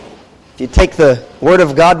If you take the Word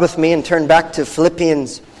of God with me and turn back to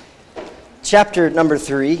Philippians chapter number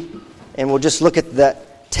 3, and we'll just look at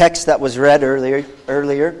that text that was read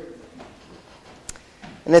earlier.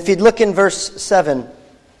 And if you'd look in verse 7,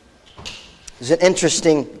 there's an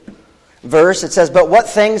interesting verse. It says, "But what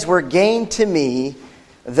things were gained to me,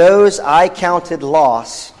 those I counted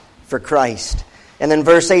loss for Christ." And then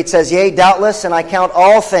verse 8 says, "Yea, doubtless, and I count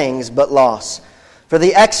all things but loss, for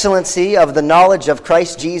the excellency of the knowledge of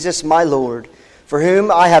Christ Jesus my Lord, for whom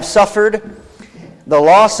I have suffered the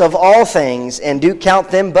loss of all things, and do count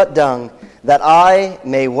them but dung, that I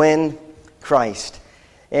may win Christ."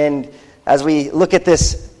 And as we look at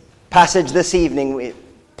this passage this evening,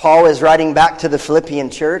 Paul is writing back to the Philippian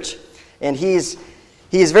church, and he is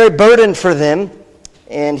very burdened for them,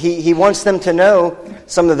 and he wants them to know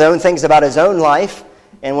some of the own things about his own life,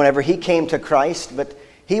 and whenever he came to Christ. But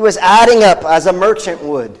he was adding up, as a merchant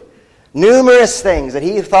would, numerous things that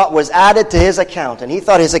he thought was added to his account. And he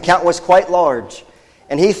thought his account was quite large.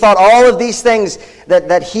 And he thought all of these things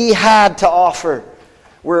that he had to offer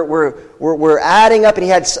were adding up. And he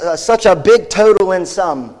had such a big total in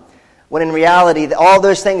sum. When in reality, all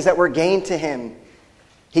those things that were gained to him,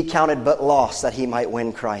 he counted but loss that he might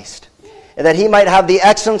win Christ. And that he might have the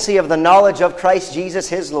excellency of the knowledge of Christ Jesus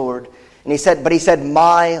his Lord. And he said,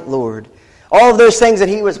 "My Lord." All of those things that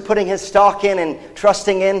he was putting his stock in and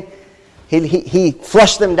trusting in, he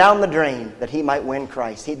flushed them down the drain that he might win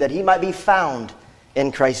Christ, that he might be found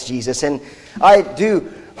in Christ Jesus. And I do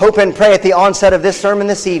hope and pray at the onset of this sermon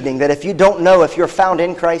this evening that if you don't know if you're found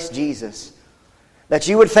in Christ Jesus, that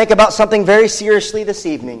you would think about something very seriously this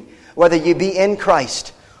evening, whether you be in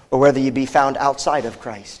Christ or whether you be found outside of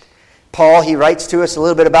Christ. Paul, he writes to us a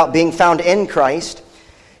little bit about being found in Christ.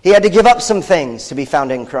 He had to give up some things to be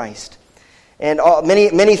found in Christ. And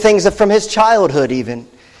many things from his childhood even.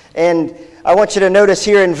 And I want you to notice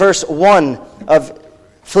here in verse 1 of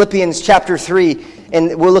Philippians chapter 3,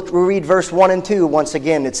 and we'll read verse 1 and 2 once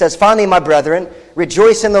again. It says, "Finally, my brethren,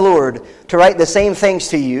 rejoice in the Lord. To write the same things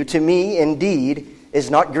to you, to me indeed,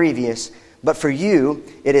 is not grievous, but for you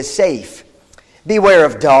it is safe. Beware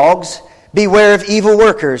of dogs, beware of evil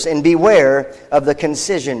workers, and beware of the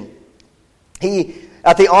concision."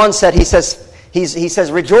 At the onset, he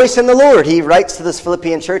says, "Rejoice in the Lord." He writes to this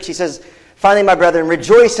Philippian church. He says, "Finally, my brethren,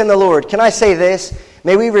 rejoice in the Lord." Can I say this?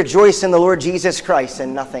 May we rejoice in the Lord Jesus Christ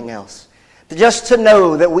and nothing else. Just to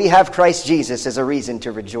know that we have Christ Jesus is a reason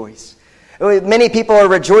to rejoice. Many people are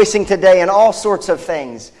rejoicing today in all sorts of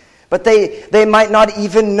things, but they might not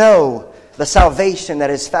even know the salvation that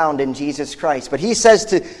is found in Jesus Christ. But he says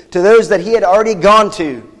to those that he had already gone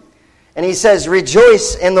to, and he says,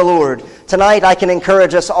 "Rejoice in the Lord." Tonight I can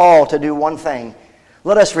encourage us all to do one thing.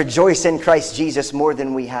 Let us rejoice in Christ Jesus more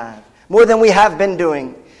than we have been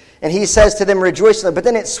doing. And he says to them, "Rejoice." But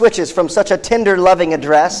then it switches from such a tender, loving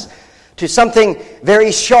address to something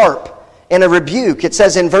very sharp and a rebuke. It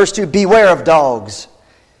says in verse 2, "Beware of dogs.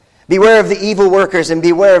 Beware of the evil workers and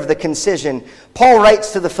beware of the concision." Paul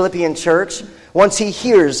writes to the Philippian church once he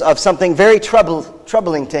hears of something very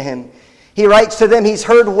troubling to him. He writes to them, he's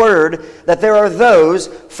heard word that there are those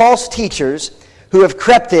false teachers who have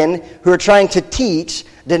crept in, who are trying to teach,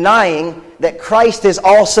 denying that Christ is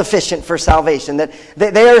all sufficient for salvation. That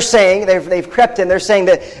they are saying, they've crept in, they're saying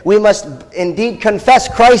that we must indeed confess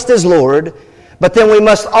Christ as Lord, but then we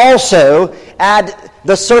must also add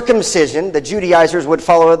the circumcision. The Judaizers would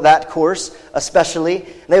follow that course especially.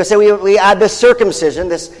 They would say we add the circumcision,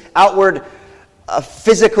 this outward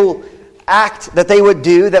physical act that they would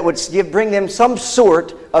do that would bring them some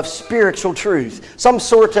sort of spiritual truth, some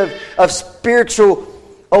sort of spiritual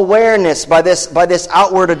awareness by this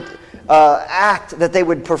outward act that they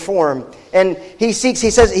would perform. And he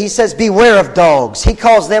says, "Beware of dogs." He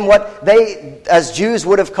calls them what they, as Jews,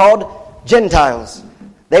 would have called Gentiles.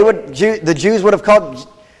 The Jews would have called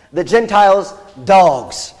the Gentiles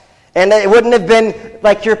dogs. And it wouldn't have been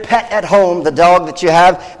like your pet at home, the dog that you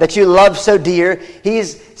have, that you love so dear.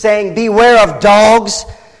 He's saying, beware of dogs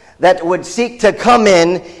that would seek to come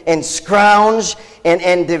in and scrounge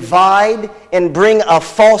and divide and bring a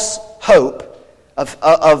false hope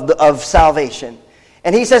of salvation.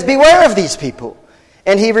 And he says, beware of these people.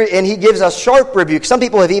 And he gives a sharp rebuke. Some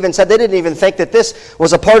people have even said they didn't even think that this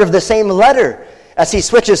was a part of the same letter, as he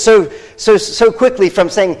switches so quickly from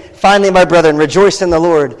saying, "Finally, my brethren, rejoice in the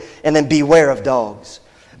Lord," and then beware of dogs.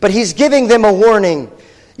 But he's giving them a warning.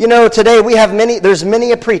 You know, today there's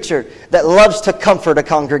many a preacher that loves to comfort a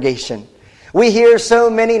congregation. We hear so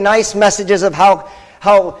many nice messages of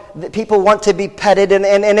how people want to be petted, and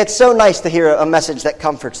it's so nice to hear a message that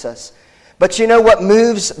comforts us. But you know what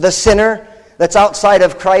moves the sinner that's outside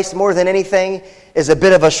of Christ more than anything is a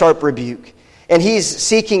bit of a sharp rebuke. And he's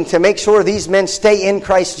seeking to make sure these men stay in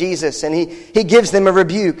Christ Jesus. And he gives them a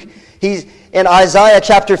rebuke. He's in Isaiah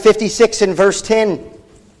chapter 56 and verse 10.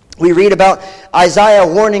 We read about Isaiah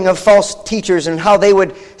warning of false teachers and how they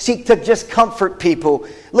would seek to just comfort people.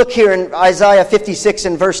 Look here in Isaiah 56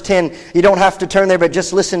 and verse 10. You don't have to turn there, but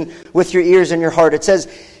just listen with your ears and your heart. It says,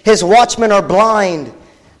 His watchmen are blind.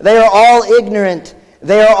 They are all ignorant.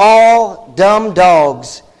 They are all dumb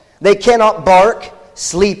dogs. They cannot bark,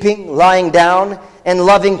 sleeping, lying down, and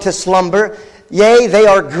loving to slumber. Yea, they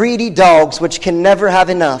are greedy dogs which can never have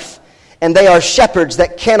enough. And they are shepherds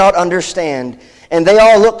that cannot understand. And they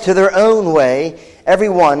all look to their own way, every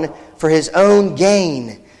one for his own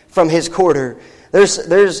gain from his quarter.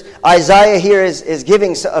 There's Isaiah here is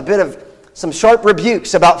giving a bit of some sharp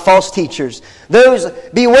rebukes about false teachers.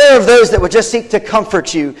 Beware of those that would just seek to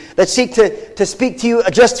comfort you, that seek to speak to you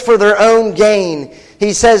just for their own gain.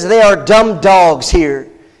 He says they are dumb dogs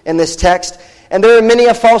here in this text. And there are many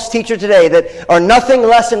a false teacher today that are nothing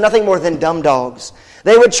less and nothing more than dumb dogs.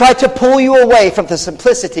 They would try to pull you away from the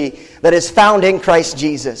simplicity that is found in Christ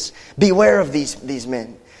Jesus. Beware of these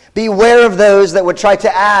men. Beware of those that would try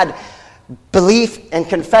to add belief and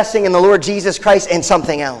confessing in the Lord Jesus Christ and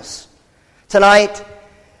something else. Tonight,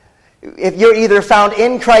 if you're either found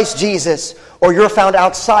in Christ Jesus or you're found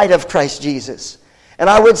outside of Christ Jesus. And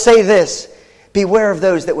I would say this, beware of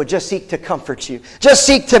those that would just seek to comfort you. Just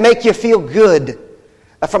seek to make you feel good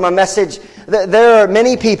from a message. There are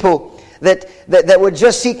many people that would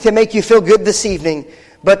just seek to make you feel good this evening.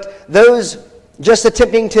 But those just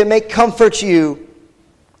attempting to comfort you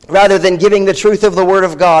rather than giving the truth of the Word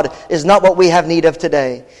of God is not what we have need of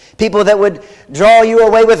today. People that would draw you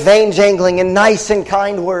away with vain jangling and nice and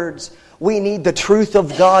kind words. We need the truth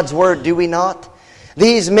of God's Word, do we not?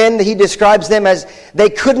 These men, he describes them as they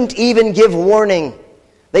couldn't even give warning.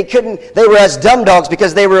 They were as dumb dogs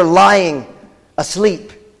because they were lying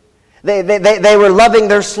asleep. They were loving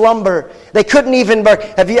their slumber. They couldn't even bark.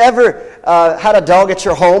 Have you ever had a dog at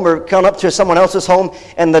your home or gone up to someone else's home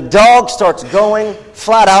and the dog starts going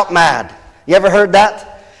flat out mad? You ever heard that?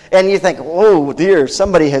 And you think, oh dear,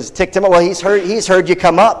 somebody has ticked him. Well, he's heard you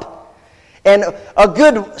come up. And a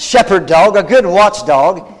good shepherd dog, a good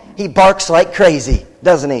watchdog, he barks like crazy,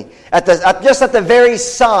 doesn't he? Just at the very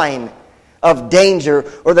sign of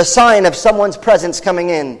danger or the sign of someone's presence coming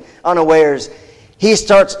in unawares. He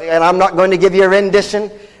starts, and I'm not going to give you a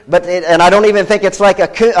rendition, and I don't even think it's like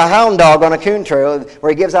a hound dog on a coon trail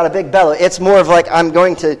where he gives out a big bellow. It's more of like, I'm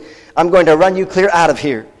going to run you clear out of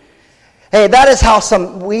here. Hey, that is how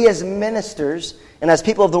we as ministers and as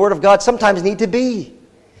people of the Word of God sometimes need to be.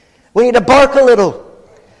 We need to bark a little,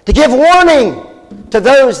 to give warning to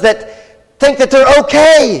those that think that they're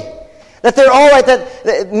okay, that they're all right,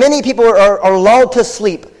 that many people are lulled to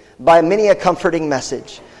sleep by many a comforting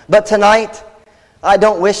message. But tonight, I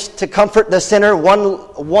don't wish to comfort the sinner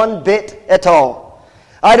one bit at all.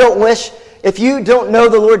 I don't wish, if you don't know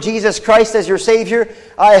the Lord Jesus Christ as your Savior,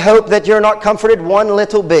 I hope that you're not comforted one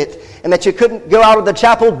little bit and that you couldn't go out of the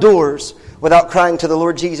chapel doors without crying to the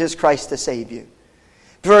Lord Jesus Christ to save you.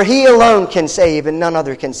 For He alone can save and none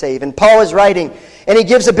other can save. And Paul is writing and he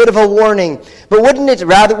gives a bit of a warning. But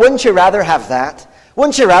wouldn't you rather have that?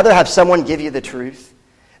 Wouldn't you rather have someone give you the truth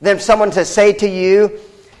than someone to say to you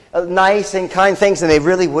nice and kind things and they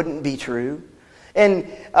really wouldn't be true? And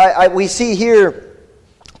we see here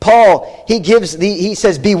Paul, he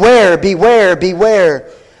says, beware, beware,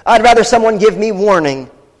 beware. I'd rather someone give me warning.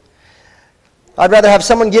 I'd rather have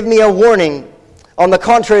someone give me a warning. On the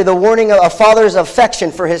contrary, the warning of a father's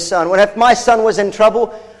affection for his son. If my son was in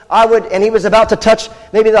trouble, and he was about to touch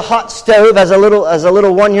maybe the hot stove as a little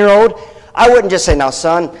 1-year-old, I wouldn't just say, now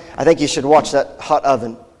son, I think you should watch that hot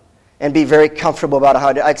oven and be very comfortable about how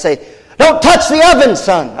I'd say, don't touch the oven,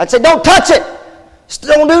 son. I'd say, don't touch it.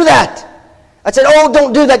 Don't do that. I'd say, oh,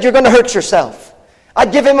 don't do that. You're going to hurt yourself.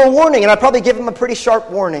 I'd give him a warning, and I'd probably give him a pretty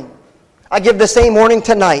sharp warning. I give the same warning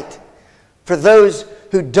tonight for those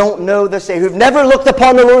who don't know the Savior, who've never looked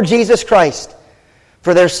upon the Lord Jesus Christ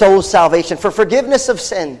for their soul's salvation, for forgiveness of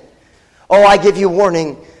sin. Oh, I give you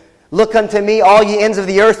warning. Look unto me, all ye ends of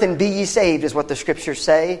the earth, and be ye saved, is what the Scriptures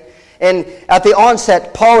say. And at the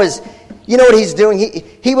onset, Paul is, you know what he's doing?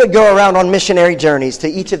 He would go around on missionary journeys to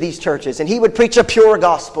each of these churches, and he would preach a pure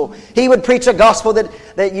gospel. He would preach a gospel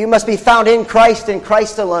that you must be found in Christ and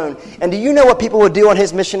Christ alone. And do you know what people would do on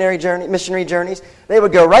his missionary journeys? They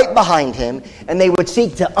would go right behind him, and they would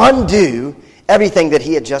seek to undo everything that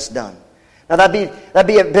he had just done. Now that'd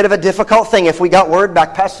be a bit of a difficult thing if we got word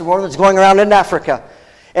back Pastor Warren's going around in Africa,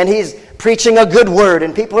 and he's preaching a good word,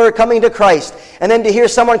 and people are coming to Christ, and then to hear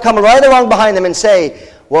someone come right along behind them and say,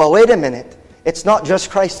 well, wait a minute. it's not just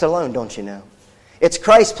Christ alone, don't you know? It's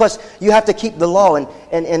Christ plus you have to keep the law, and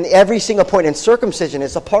every single point, and circumcision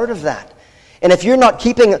is a part of that. And if you're not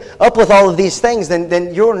keeping up with all of these things,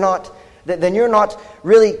 then you're not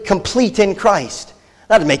really complete in Christ.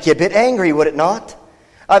 That'd make you a bit angry, would it not?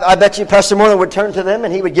 I bet you Pastor Moreland would turn to them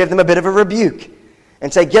and he would give them a bit of a rebuke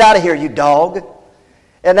and say, "Get out of here, you dog."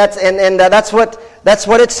 And that's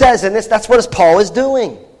what it says, and that's what Paul is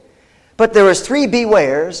doing. But there was 3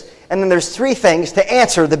 bewares, and then there's 3 things to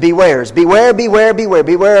answer the bewares. Beware, beware, beware.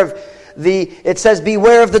 Beware of it says,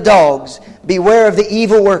 beware of the dogs. Beware of the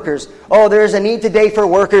evil workers. Oh, there's a need today for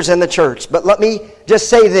workers in the church. But let me just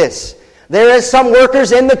say this. There is some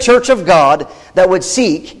workers in the church of God that would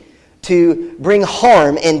seek to bring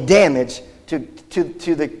harm and damage to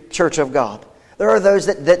the church of God. There are those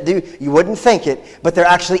that do, you wouldn't think it, but they're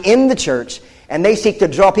actually in the church, and they seek to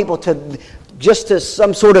draw people to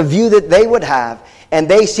some sort of view that they would have, and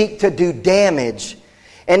they seek to do damage.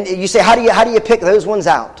 And you say, how do you pick those ones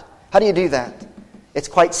out? How do you do that? It's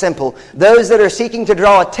quite simple. Those that are seeking to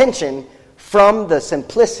draw attention from the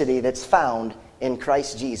simplicity that's found in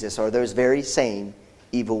Christ Jesus are those very same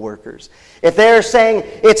evil workers. If they're saying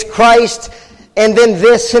it's Christ and then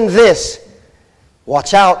this and this,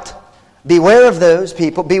 watch out. Beware of those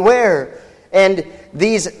people. Beware. And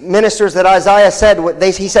these ministers that Isaiah said,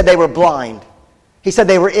 he said they were blind. He said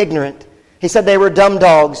they were ignorant. He said they were dumb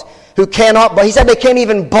dogs who cannot, but he said they can't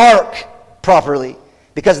even bark properly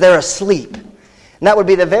because they're asleep. And that would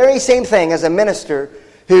be the very same thing as a minister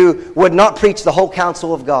who would not preach the whole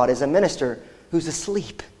counsel of God, as a minister who's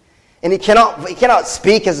asleep. And he cannot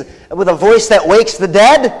speak with a voice that wakes the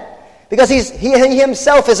dead because he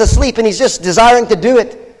himself is asleep, and he's just desiring to do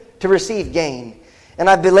it to receive gain. And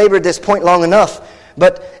I've belabored this point long enough,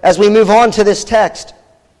 but as we move on to this text,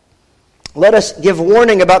 let us give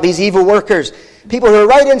warning about these evil workers, people who are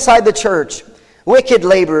right inside the church, wicked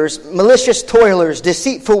laborers, malicious toilers,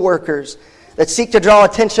 deceitful workers that seek to draw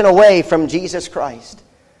attention away from Jesus Christ,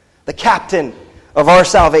 the captain of our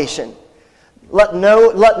salvation. Let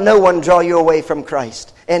no one draw you away from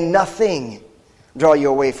Christ, and nothing draw you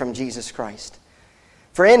away from Jesus Christ.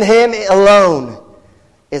 For in Him alone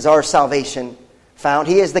is our salvation found.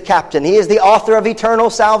 He is the captain. He is the author of eternal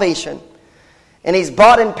salvation. And He's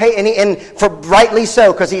bought and paid, and for rightly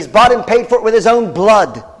so, because He's bought and paid for it with His own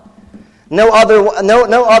blood. No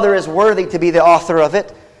other is worthy to be the author of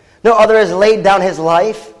it. No other has laid down His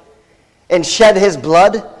life and shed His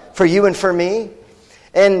blood for you and for me.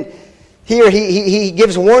 And here he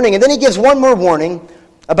gives warning, and then he gives one more warning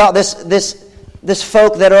about this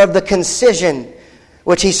folk that are of the concision,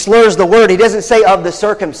 which he slurs the word. He doesn't say of the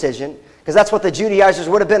circumcision, because that's what the Judaizers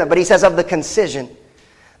would have been, but he says of the concision.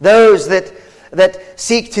 Those that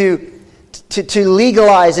seek to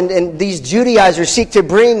legalize, and these Judaizers seek to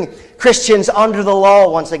bring Christians under the law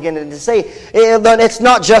once again, and to say it's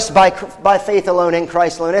not just by faith alone in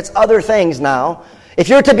Christ alone, it's other things now. If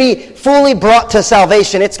you're to be fully brought to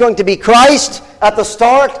salvation, it's going to be Christ at the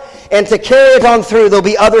start, and to carry it on through, there'll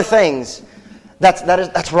be other things.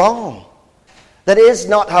 That's wrong. That is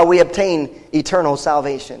not how we obtain eternal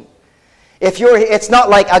salvation. It's not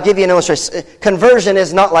like, I'll give you an illustration. Conversion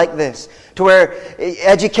is not like this, to where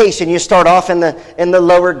education, you start off in the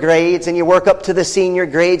lower grades and you work up to the senior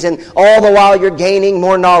grades, and all the while you're gaining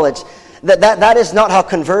more knowledge. That is not how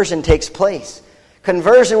conversion takes place.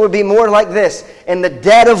 Conversion would be more like this: in the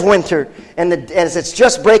dead of winter, as it's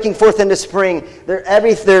just breaking forth into spring,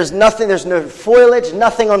 there's nothing, there's no foliage,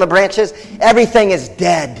 nothing on the branches, everything is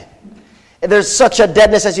dead. There's such a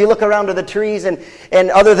deadness as you look around to the trees, and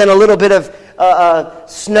other than a little bit of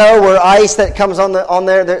snow or ice that comes on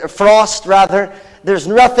there, frost rather, there's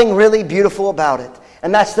nothing really beautiful about it.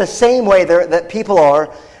 And that's the same way that people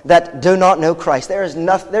are that do not know Christ. There's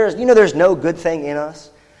no good thing in us.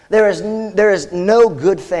 There is no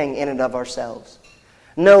good thing in and of ourselves.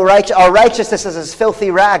 Our righteousness is as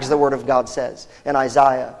filthy rags, the Word of God says in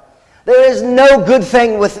Isaiah. There is no good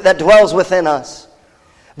thing that dwells within us.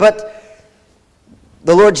 But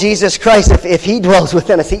the Lord Jesus Christ, if He dwells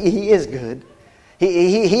within us, He is good.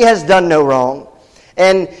 He has done no wrong.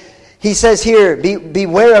 And He says here,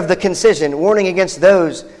 beware of the concision, warning against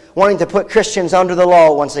those wanting to put Christians under the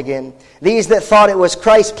law once again. These that thought it was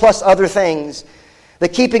Christ plus other things, the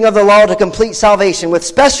keeping of the law to complete salvation, with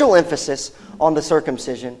special emphasis on the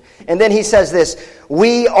circumcision. And then he says this: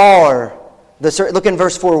 we are look in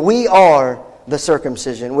verse 4, we are the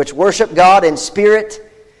circumcision, which worship God in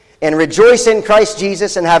spirit and rejoice in Christ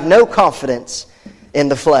Jesus, and have no confidence in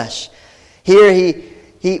the flesh. Here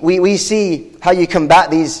we see how you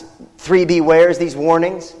combat these 3 bewares, these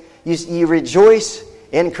warnings. You rejoice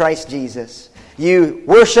in Christ Jesus. You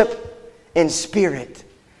worship in spirit.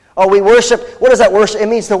 Oh, we worship. What does that worship? It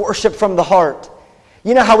means to worship from the heart.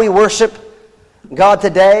 You know how we worship God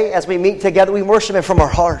today as we meet together? We worship Him from our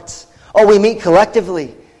hearts. Oh, we meet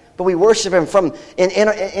collectively, but we worship Him from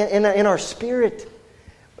in our spirit.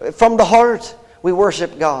 From the heart, we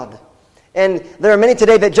worship God. And there are many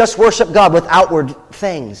today that just worship God with outward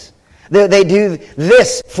things. They do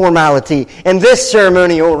this formality and this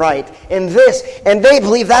ceremonial rite and this, and they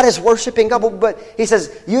believe that is worshiping God. But he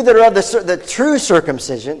says, you that are of the true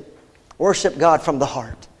circumcision, worship God from the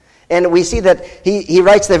heart. And we see that he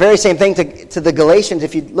writes the very same thing to the Galatians.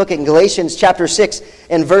 If you look in Galatians chapter 6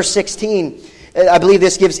 and verse 16, I believe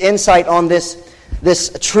this gives insight on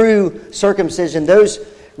this true circumcision. Those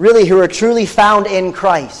really who are truly found in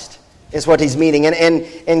Christ is what he's meaning. And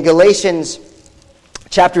in Galatians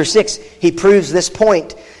chapter 6, he proves this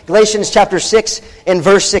point. Galatians chapter 6 and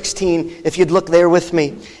verse 16, if you'd look there with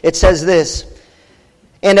me, it says this,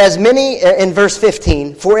 and as many, in verse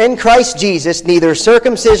 15, for in Christ Jesus neither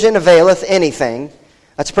circumcision availeth anything,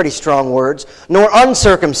 that's pretty strong words, nor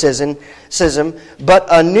uncircumcision, but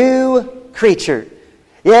a new creature.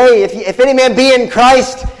 Yea, if any man be in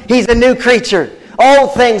Christ, he's a new creature. All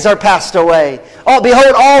things are passed away.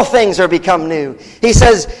 Behold, all things are become new. He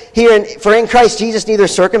says here, for in Christ Jesus neither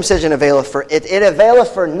circumcision availeth for it. It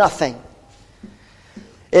availeth for nothing.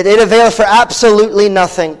 It availeth for absolutely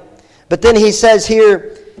nothing. But then he says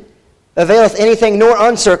here, availeth anything nor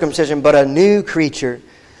uncircumcision, but a new creature.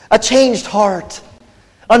 A changed heart.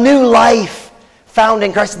 A new life found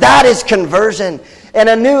in Christ. That is conversion. And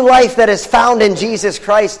a new life that is found in Jesus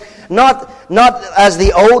Christ. Not as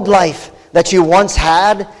the old life that you once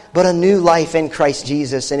had, but a new life in Christ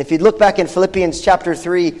Jesus. And if you look back in Philippians chapter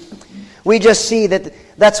 3, we just see that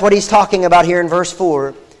that's what he's talking about here in verse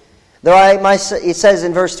 4. It says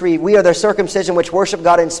in verse 3, we are the circumcision which worship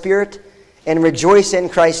God in spirit and rejoice in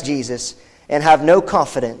Christ Jesus and have no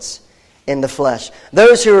confidence in the flesh.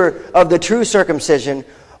 Those who are of the true circumcision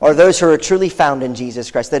are those who are truly found in Jesus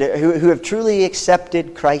Christ, who have truly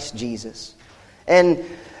accepted Christ Jesus. And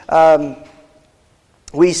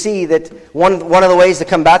we see that one of the ways to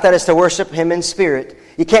combat that is to worship Him in spirit.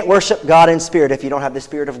 You can't worship God in spirit if you don't have the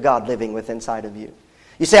Spirit of God living within inside of you.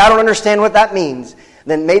 You say, I don't understand what that means.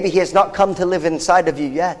 Then maybe He has not come to live inside of you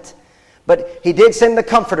yet. But He did send the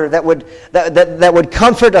Comforter that would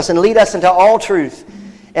comfort us and lead us into all truth.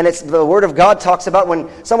 And it's the Word of God talks about when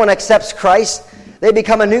someone accepts Christ, they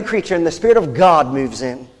become a new creature and the Spirit of God moves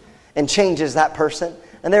in and changes that person.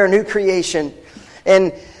 And they're a new creation.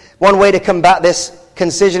 And one way to combat this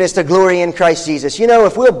concision is to glory in Christ Jesus. You know,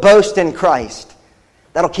 if we'll boast in Christ,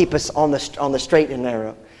 that'll keep us on the straight and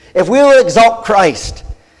narrow. If we will exalt Christ,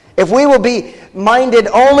 if we will be minded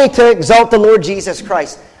only to exalt the Lord Jesus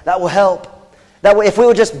Christ, that will help. If we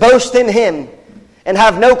will just boast in Him and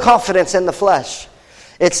have no confidence in the flesh.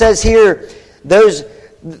 It says here, those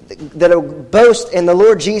that will boast in the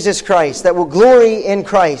Lord Jesus Christ, that will glory in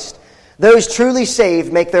Christ, those truly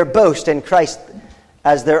saved make their boast in Christ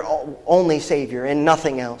as their only Savior and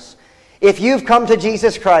nothing else. If you've come to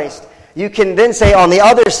Jesus Christ, you can then say on the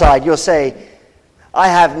other side, you'll say, I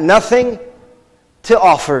have nothing to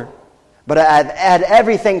offer, but I have had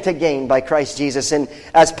everything to gain by Christ Jesus. And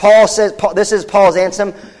as Paul says, this is Paul's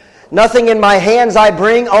anthem, nothing in my hands I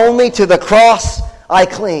bring, only to the cross I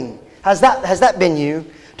cling. Has that been you?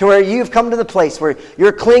 To where you've come to the place where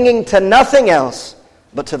you're clinging to nothing else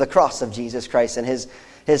but to the cross of Jesus Christ and His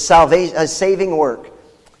salvation, His saving work,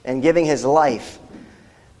 and giving His life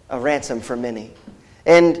a ransom for many.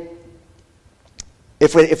 And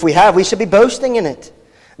if we should be boasting in it.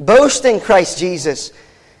 Boast in Christ Jesus.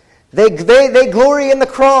 They glory in the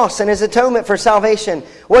cross and His atonement for salvation.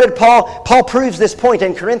 What did Paul proves this point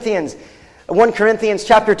in Corinthians. 1 Corinthians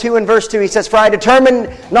chapter 2 and verse 2, he says, for I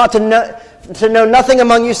determined not to know nothing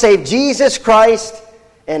among you save Jesus Christ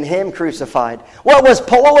and Him crucified. What was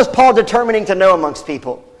Paul determining to know amongst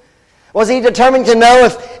people? Was he determined to know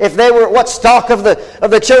if they were what stock of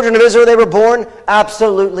the children of Israel they were born?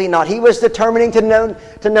 Absolutely not. He was determining to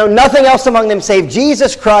know nothing else among them save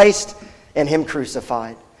Jesus Christ and Him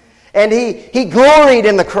crucified. And he gloried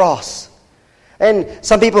in the cross. And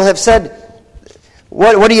some people have said,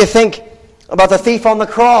 what do you think about the thief on the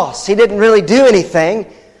cross? He didn't really do anything.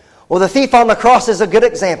 Well, the thief on the cross is a good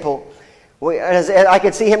example. As I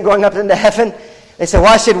could see him going up into heaven. They said,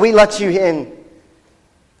 why should we let you in?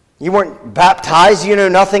 You weren't baptized. You know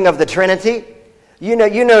nothing of the Trinity. You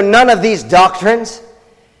know none of these doctrines.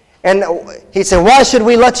 And he said, why should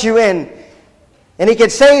we let you in? And he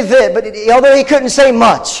could say this, but although he couldn't say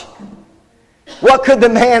much, what could the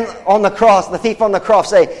man on the cross, the thief on the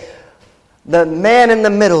cross, say? The man in the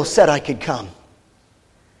middle said I could come.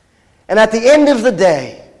 And at the end of the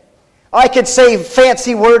day, I could say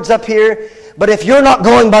fancy words up here, but if you're not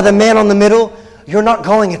going by the man on the middle, you're not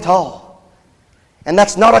going at all. And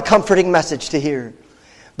that's not a comforting message to hear.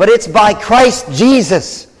 But it's by Christ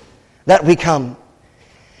Jesus that we come.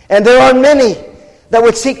 And there are many that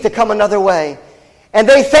would seek to come another way. And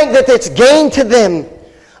they think that it's gain to them.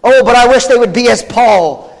 Oh, but I wish they would be as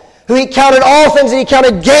Paul, who he counted all things, and he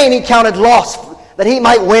counted gain, he counted loss, that he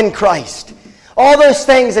might win Christ. All those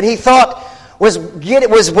things that he thought was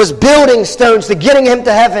building stones to getting him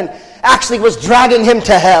to heaven, actually was dragging him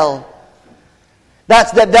to hell.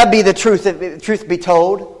 That'd be the truth be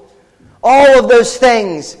told. All of those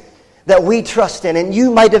things that we trust in, and you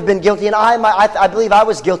might have been guilty, and I believe I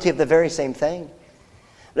was guilty of the very same thing.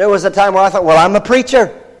 There was a time where I thought, well, I'm a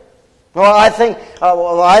preacher. Well, I think,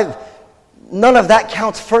 none of that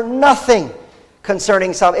counts for nothing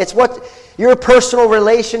concerning salvation. It's what your personal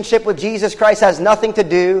relationship with Jesus Christ has nothing to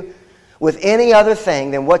do with any other thing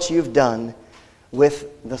than what you've done with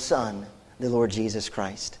the Son, the Lord Jesus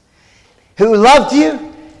Christ, who loved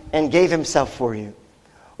you and gave himself for you.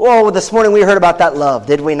 Oh, this morning we heard about that love,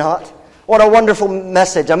 did we not? What a wonderful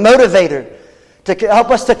message, a motivator to help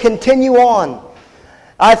us to continue on.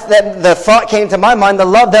 The thought came to my mind, the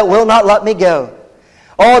love that will not let me go.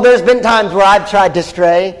 Oh, there's been times where I've tried to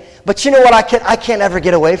stray, but you know what? I can't ever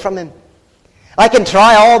get away from him. I can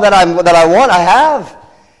try all that I want, I have.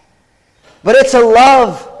 But it's a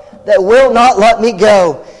love that will not let me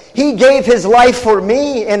go. He gave his life for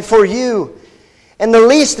me and for you. And the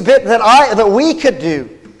least bit that we could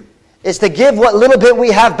do is to give what little bit we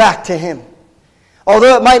have back to him.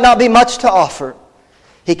 Although it might not be much to offer,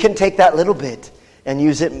 he can take that little bit and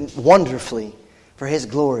use it wonderfully for his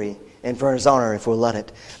glory and for his honor if we'll let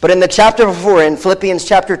it. But in the chapter before, in Philippians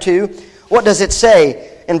chapter 2, what does it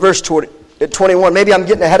say in verse 21? Maybe I'm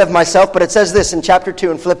getting ahead of myself, but it says this in chapter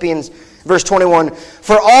 2 in Philippians verse 21.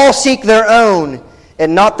 For all seek their own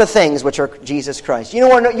and not the things which are Jesus Christ. You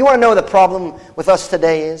want to know the problem with us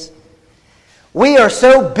today is? We are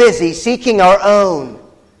so busy seeking our own.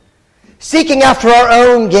 Seeking after our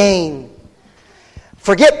own gain.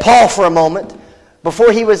 Forget Paul for a moment.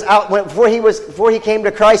 Before he came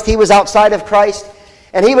to Christ, he was outside of Christ,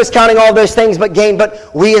 and he was counting all those things but gain.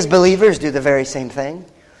 But we as believers do the very same thing.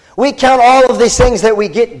 We count all of these things that we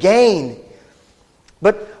get gain.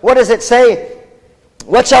 But what does it say?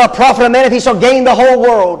 What shall it profit a man if he shall gain the whole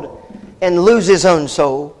world and lose his own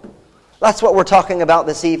soul? That's what we're talking about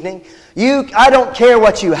this evening. I don't care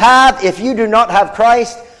what you have. If you do not have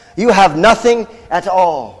Christ, you have nothing at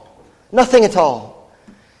all. Nothing at all.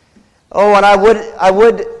 Oh, and I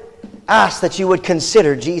would ask that you would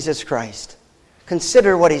consider Jesus Christ.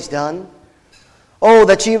 Consider what he's done. Oh,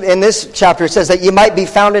 that you, in this chapter it says that you might be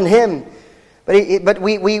found in him. But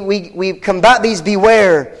we combat these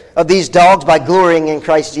beware of these dogs by glorying in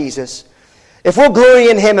Christ Jesus. If we'll glory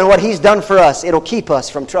in him and what he's done for us, it'll keep us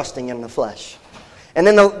from trusting in the flesh. And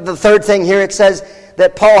then the third thing here, it says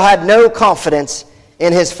that Paul had no confidence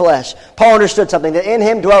in his flesh. Paul understood something, that in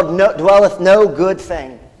him dwelleth no good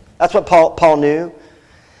thing. That's what Paul knew.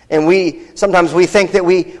 And sometimes we think that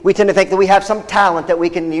we tend to think that we have some talent that we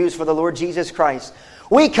can use for the Lord Jesus Christ.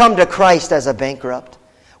 We come to Christ as a bankrupt.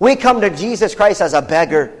 We come to Jesus Christ as a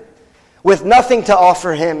beggar with nothing to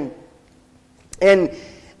offer him and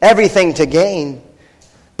everything to gain.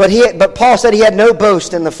 But Paul said he had no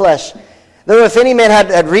boast in the flesh. Though if any man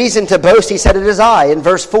had reason to boast, he said, it is I. In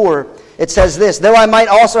verse 4, it says this, though I might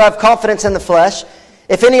also have confidence in the flesh,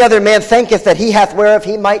 if any other man thinketh that he hath whereof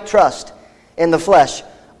he might trust in the flesh,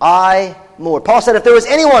 I more. Paul said if there was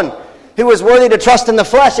anyone who was worthy to trust in the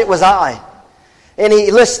flesh, it was I. And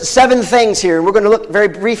he lists 7 things here. And we're going to look very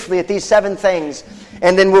briefly at these 7 things.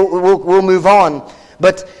 And then we'll move on.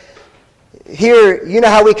 But here, you know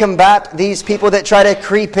how we combat these people that try to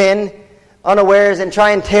creep in unawares and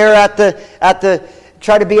try and tear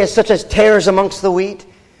try to be such as tares amongst the wheat.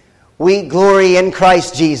 We glory in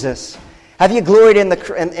Christ Jesus. Have you gloried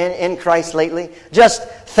in Christ lately? Just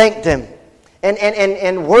thanked him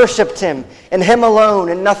and worshipped him and him alone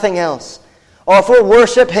and nothing else. Or if we'll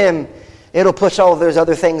worship him, it'll push all of those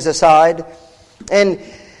other things aside. And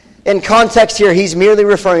in context here, he's merely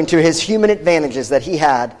referring to his human advantages that he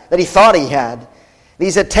had, that he thought he had.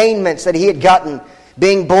 These attainments that he had gotten,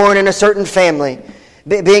 being born in a certain family,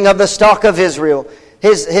 being of the stock of Israel,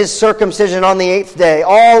 his circumcision on the 8th day,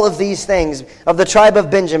 all of these things of the tribe of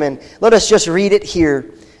Benjamin. Let us just read it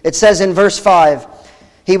here. It says in verse 5,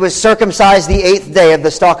 he was circumcised the 8th day of the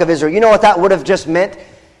stock of Israel. You know what that would have just meant?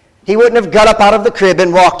 He wouldn't have got up out of the crib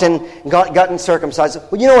and walked and gotten circumcised.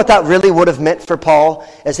 Well, you know what that really would have meant for Paul?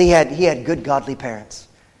 As he had good godly parents.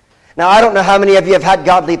 Now, I don't know how many of you have had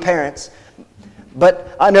godly parents,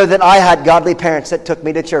 but I know that I had godly parents that took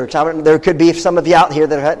me to church. There could be some of you out here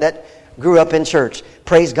that grew up in church.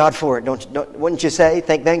 Praise God for it. Wouldn't you say?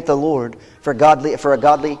 Thank the Lord for a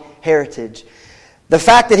godly heritage. The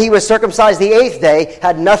fact that he was circumcised the 8th day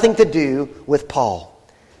had nothing to do with Paul.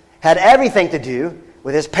 Had everything to do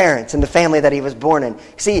with his parents and the family that he was born in.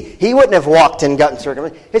 See, he wouldn't have walked and gotten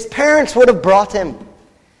circumcised. His parents would have brought him.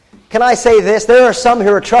 Can I say this? There are some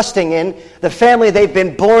who are trusting in the family they've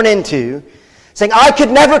been born into, saying, I could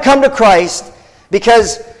never come to Christ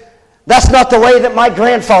because that's not the way that my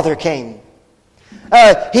grandfather came.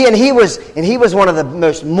 He was one of the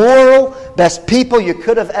most moral, best people you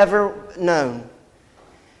could have ever known.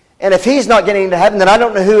 And if he's not getting into heaven, then I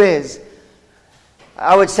don't know who is.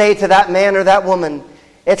 I would say to that man or that woman,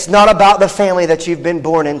 it's not about the family that you've been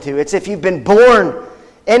born into. It's if you've been born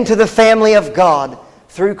into the family of God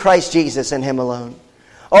through Christ Jesus and Him alone.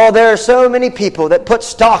 Oh, there are so many people that put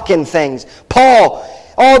stock in things. Paul,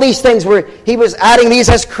 all these things where he was adding these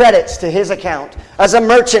as credits to his account. As a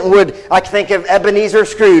merchant would, I think of Ebenezer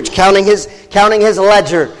Scrooge counting his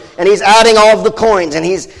ledger. And he's adding all of the coins. And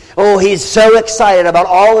he's so excited about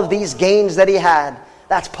all of these gains that he had.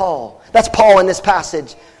 That's Paul. That's Paul in this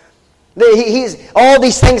passage. He's all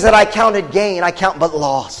these things that I counted gain, I count but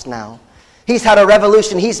loss now. He's had a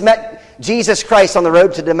revolution. He's met Jesus Christ on the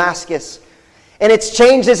road to Damascus. And it's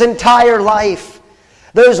changed his entire life.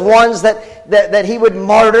 Those ones that he would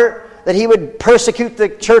martyr, that he would persecute the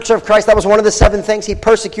church of Christ. That was one of the 7 things. He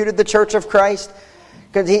persecuted the church of Christ.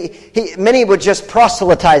 Because many would just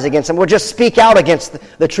proselytize against him, would just speak out against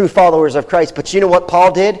the true followers of Christ. But you know what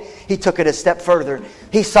Paul did? He took it a step further.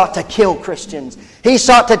 He sought to kill Christians. He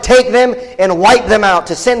sought to take them and wipe them out,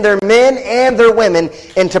 to send their men and their women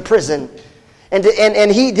into prison.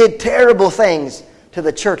 And he did terrible things to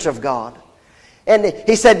the church of God. And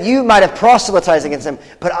he said, you might have proselytized against them,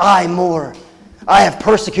 but I have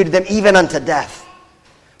persecuted them even unto death.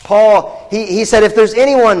 Paul, he said, if there's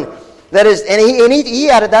anyone that is, and he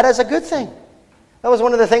added that as a good thing. That was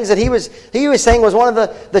one of the things that he was saying was one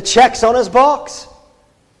of the checks on his box.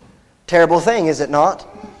 Terrible thing, is it not?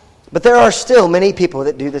 But there are still many people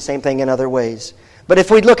that do the same thing in other ways. But if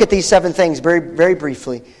we look at these 7 things very, very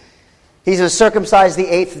briefly, he was circumcised the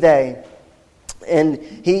 8th day. And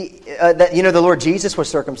the Lord Jesus was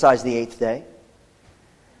circumcised the 8th day.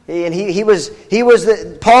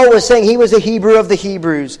 And Paul was saying he was a Hebrew of the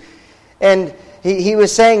Hebrews. And he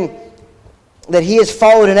was saying that he has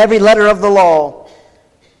followed in every letter of the law.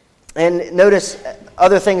 And notice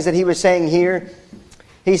other things that he was saying here.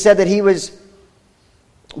 He said that he was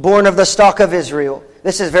born of the stock of Israel.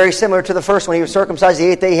 This is very similar to the first one. He was circumcised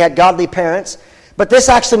the 8th day. He had godly parents. But this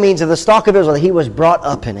actually means of the stock of Israel, he was brought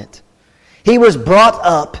up in it. He was brought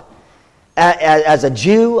up as a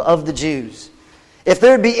Jew of the Jews. If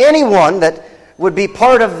there would be anyone that would be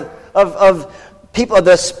part of people,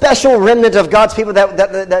 the special remnant of God's people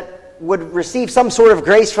that would receive some sort of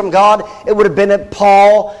grace from God, it would have been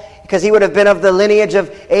Paul, because he would have been of the lineage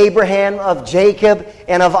of Abraham, of Jacob,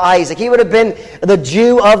 and of Isaac. He would have been the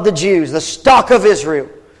Jew of the Jews, the stock of Israel.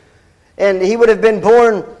 And he would have been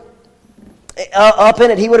born up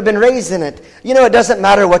in it. He would have been raised in it. You know, it doesn't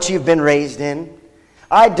matter what you've been raised in.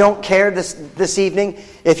 I don't care this evening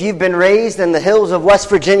if you've been raised in the hills of West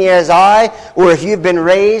Virginia as I, or if you've been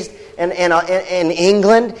raised in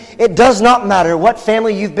England. It does not matter what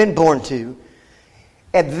family you've been born to.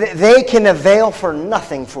 They can avail for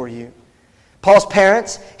nothing for you. Paul's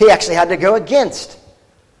parents, he actually had to go against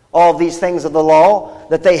all these things of the law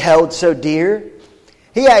that they held so dear.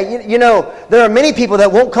 You know, there are many people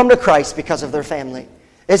that won't come to Christ because of their family.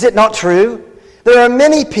 Is it not true? There are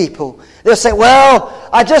many people. They'll say, well,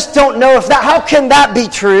 I just don't know if that, how can that be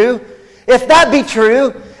true? If that be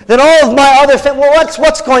true, then all of my other family, well,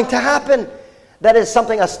 what's going to happen? That is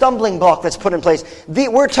a stumbling block that's put in place.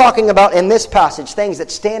 We're talking about, in this passage, things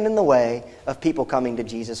that stand in the way of people coming to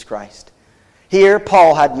Jesus Christ. Here,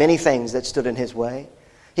 Paul had many things that stood in his way.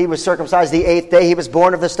 He was circumcised the 8th day. He was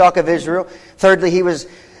born of the stock of Israel. Thirdly, he was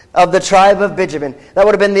of the tribe of Benjamin. That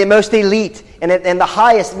would have been the most elite and the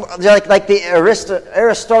highest, like the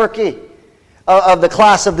aristocracy of the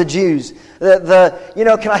class of the Jews.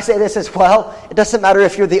 Can I say this as well? It doesn't matter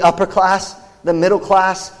if you're the upper class, the middle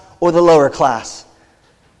class, or the lower class.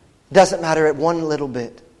 It doesn't matter at one little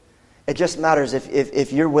bit. It just matters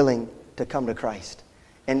if you're willing to come to Christ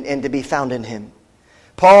and to be found in Him.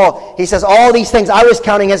 Paul, he says, all these things I was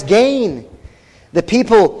counting as gain. The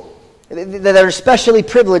people that are especially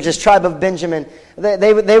privileged, this tribe of Benjamin,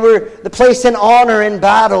 they were the place in honor in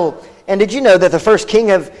battle. And did you know that the first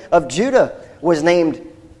king of Judah was named,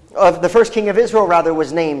 the first king of Israel rather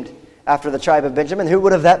was named after the tribe of Benjamin. Who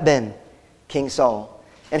would have that been? King Saul.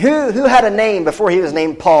 And who had a name before he was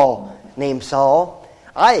named Paul, named Saul?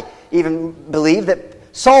 I even believe that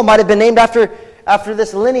Saul might have been named after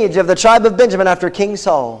this lineage of the tribe of Benjamin, after King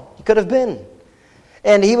Saul. He could have been.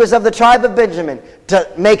 And he was of the tribe of Benjamin.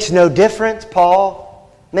 Makes no difference,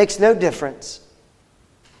 Paul. Makes no difference.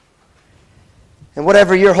 And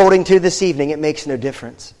whatever you're holding to this evening, it makes no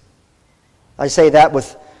difference. I say that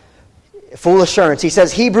with full assurance. He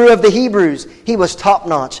says, Hebrew of the Hebrews. He was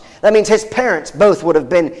top-notch. That means his parents both would have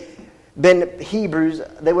been Hebrews.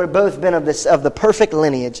 They would have both been of the perfect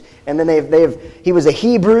lineage. And then he was a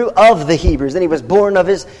Hebrew of the Hebrews. Then he was born of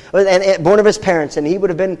his parents, and he would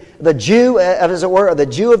have been the Jew, as it were, or the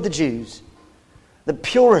Jew of the Jews, the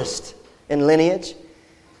purest in lineage.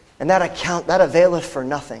 And that availeth for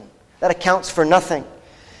nothing. That accounts for nothing.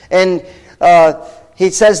 And he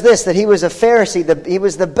says this, that he was a Pharisee. He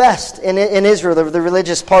was the best in Israel, the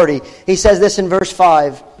religious party. He says this in verse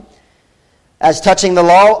 5. As touching the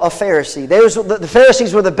law, a Pharisee. The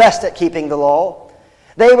Pharisees were the best at keeping the law.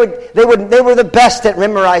 They were the best at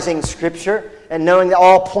memorizing Scripture and knowing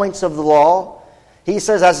all points of the law. He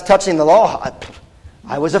says, as touching the law,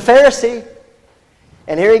 I was a Pharisee.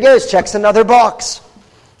 And here he goes, checks another box.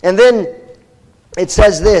 And then it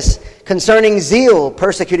says this, concerning zeal,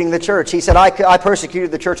 persecuting the church. He said, I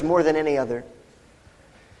persecuted the church more than any other,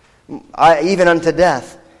 even unto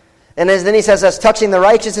death. And then he says, as touching the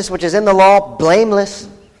righteousness which is in the law, blameless.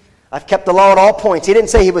 I've kept the law at all points. He didn't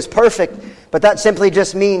say he was perfect, but that simply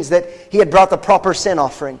just means that he had brought the proper sin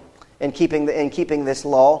offering in keeping this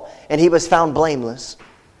law, and he was found blameless.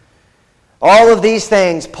 All of these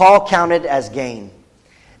things Paul counted as gain.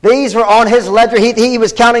 These were on his ledger. He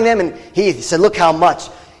was counting them, and he said, look how much.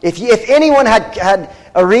 If anyone had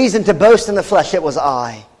a reason to boast in the flesh, it was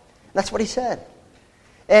I. That's what he said.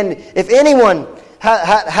 And if anyone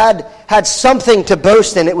had something to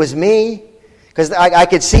boast in, it was me. Because I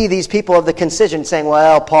could see these people of the concision saying,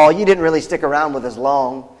 well, Paul, you didn't really stick around with us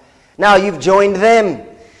long. Now you've joined them.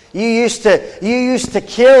 You used to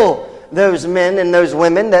kill those men and those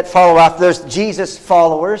women that follow after those Jesus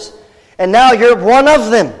followers. And now you're one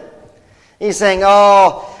of them. He's saying,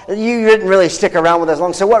 oh, you didn't really stick around with us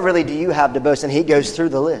long, so what really do you have to boast? And he goes through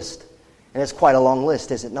the list. And it's quite a long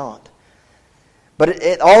list, is it not?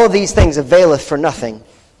 But all of these things availeth for nothing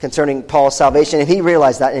concerning Paul's salvation. And he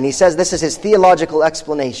realized that. And he says this is his theological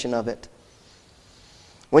explanation of it.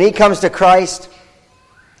 When he comes to Christ,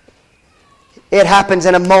 it happens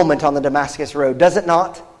in a moment on the Damascus Road. Does it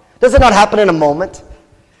not? Does it not happen in a moment?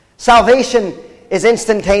 Salvation is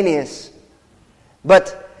instantaneous.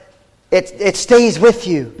 But it stays with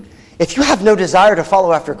you. If you have no desire to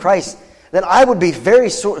follow after Christ, then I would be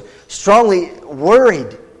very strongly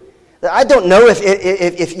worried. I don't know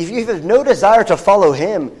if you have no desire to follow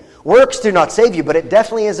Him, works do not save you, but it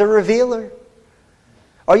definitely is a revealer.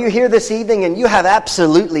 Are you here this evening and you have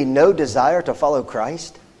absolutely no desire to follow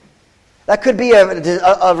Christ? That could be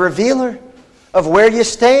a revealer of where you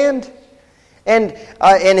stand. And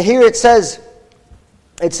here it says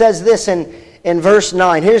this in verse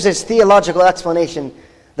 9. Here's his theological explanation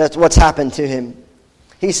that's what's happened to him.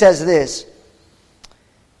 He says this,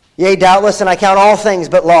 yea, doubtless, and I count all things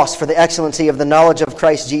but loss for the excellency of the knowledge of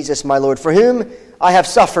Christ Jesus my Lord, for whom I have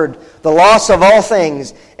suffered the loss of all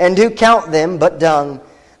things, and do count them but dung,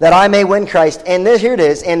 that I may win Christ. And here it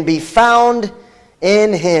is, and be found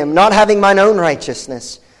in Him, not having mine own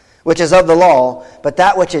righteousness, which is of the law, but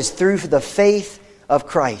that which is through the faith of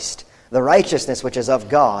Christ, the righteousness which is of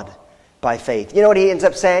God by faith. You know what he ends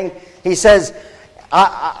up saying? He says,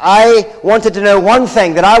 I wanted to know one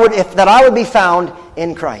thing, that I would be found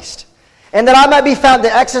in Christ. And that I might be found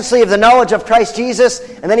the excellency of the knowledge of Christ Jesus.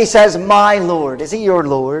 And then he says, my Lord. Is He your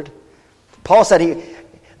Lord? Paul said,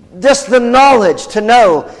 just the knowledge to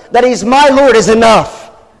know that He's my Lord is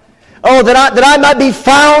enough. Oh, that I might be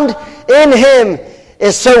found in Him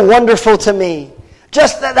is so wonderful to me.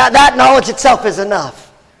 Just that knowledge itself is enough.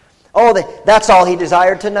 Oh, that's all he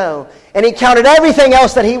desired to know. And he counted everything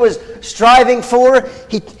else that he was striving for.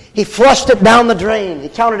 He flushed it down the drain. He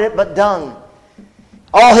counted it but dung.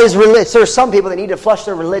 All his religion. There are some people that need to flush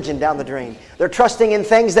their religion down the drain. They're trusting in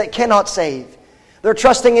things that cannot save. They're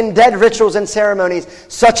trusting in dead rituals and ceremonies,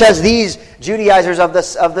 such as these Judaizers of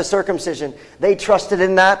the circumcision. They trusted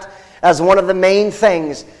in that as one of the main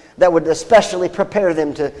things that would especially prepare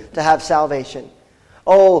them to have salvation.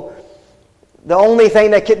 Oh, the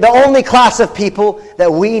only class of people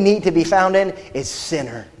that we need to be found in is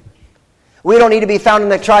sinner. We don't need to be found in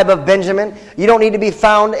the tribe of Benjamin. You don't need to be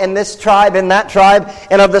found in this tribe, in that tribe,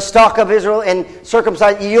 and of the stock of Israel and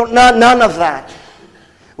circumcised. None of that.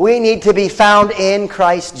 We need to be found in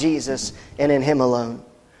Christ Jesus and in Him alone.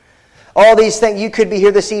 All these things, you could be here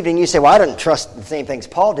this evening, you say, well, I don't trust the same things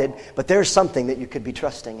Paul did, but there's something that you could be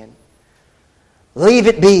trusting in. Leave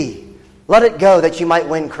it be. Let it go that you might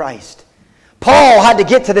win Christ. Paul had to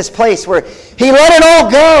get to this place where he let it all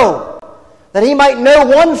go, that he might know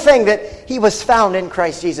one thing, that he was found in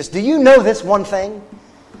Christ Jesus. Do you know this one thing?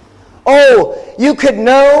 Oh, you could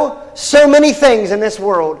know so many things in this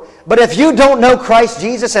world, but if you don't know Christ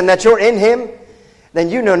Jesus and that you're in Him, then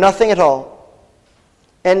you know nothing at all.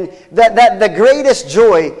 And that the greatest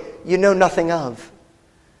joy you know nothing of.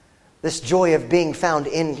 This joy of being found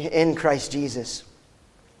in Christ Jesus.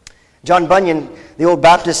 John Bunyan, the old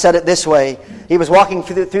Baptist, said it this way. He was walking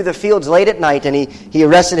through the fields late at night, and he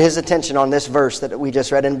arrested his attention on this verse that we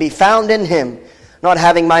just read. And be found in Him, not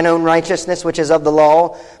having mine own righteousness, which is of the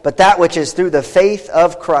law, but that which is through the faith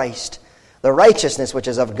of Christ, the righteousness which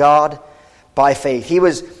is of God by faith. He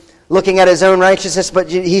was looking at his own righteousness, but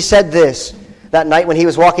he said this that night when he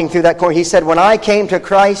was walking through that corner. He said, when I came to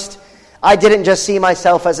Christ, I didn't just see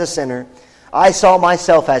myself as a sinner. I saw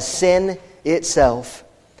myself as sin itself.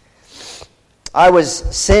 I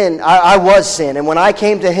was sin. And when I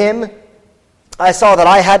came to Him, I saw that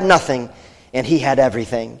I had nothing and He had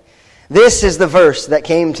everything. This is the verse that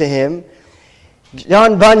came to him.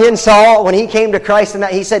 John Bunyan saw when he came to Christ, and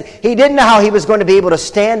that he said he didn't know how he was going to be able to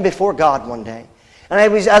stand before God one day. And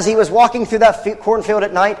as he was walking through that cornfield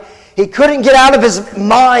at night, he couldn't get out of his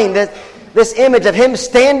mind this image of him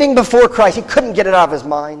standing before Christ. He couldn't get it out of his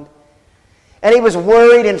mind. And he was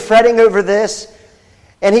worried and fretting over this.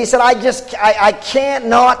 And he said, I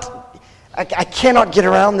cannot get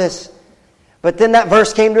around this. But then that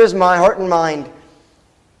verse came to his heart and mind.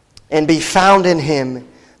 And be found in Him,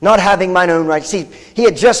 not having mine own right. See,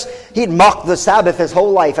 he'd mocked the Sabbath his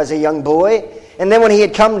whole life as a young boy. And then when he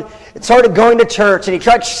had started going to church, and he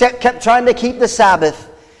kept trying to keep the Sabbath,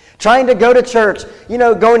 trying to go to church. You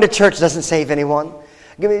know, going to church doesn't save anyone.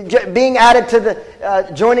 Being added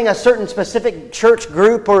to joining a certain specific church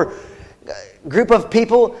group or group of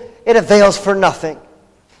people, it avails for nothing.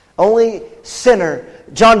 Only sinner.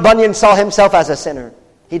 John Bunyan saw himself as a sinner.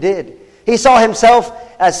 He did. He saw himself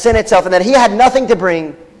as sin itself, and that he had nothing to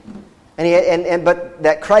bring, but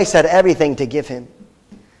that Christ had everything to give him.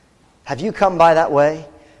 Have you come by that way,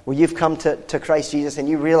 where you've come to Christ Jesus and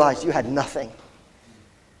you realized you had nothing?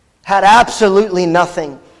 Had absolutely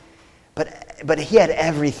nothing, but He had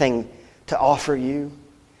everything to offer you.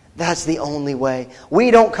 That's the only way.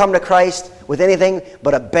 We don't come to Christ with anything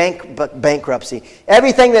but bankruptcy.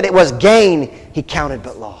 Everything that it was gain, He counted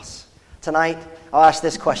but loss. Tonight, I'll ask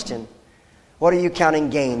this question. What are you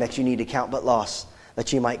counting gain that you need to count but loss,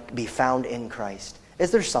 that you might be found in Christ?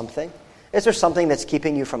 Is there something? Is there something that's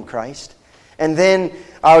keeping you from Christ? And then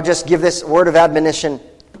I'll just give this word of admonition.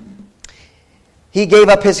 He gave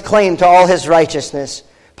up His claim to all His righteousness,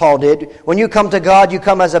 Paul did. When you come to God, you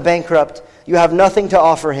come as a bankrupt. You have nothing to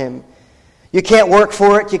offer Him. You can't work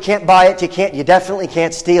for it. You can't buy it. You definitely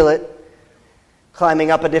can't steal it.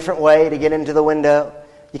 Climbing up a different way to get into the window.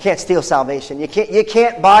 You can't steal salvation. You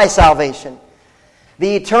can't buy salvation. An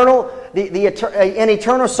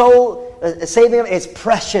eternal soul, saving them, is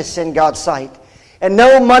precious in God's sight. And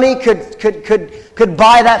no money could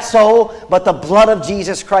buy that soul, but the blood of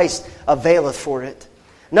Jesus Christ availeth for it.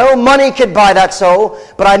 No money could buy that soul,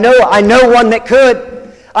 but I know one that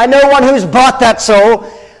could. I know one who's bought that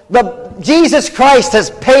soul. But Jesus Christ has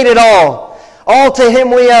paid it all. All to Him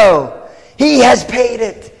we owe. He has paid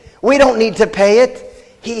it. We don't need to pay it.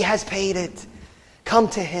 He has paid it. Come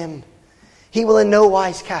to Him. He will in no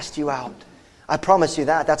wise cast you out. I promise you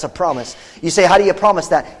that. That's a promise. You say, how do you promise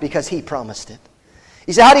that? Because He promised it.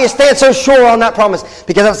 You say, how do you stand so sure on that promise?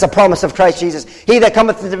 Because that's the promise of Christ Jesus. He that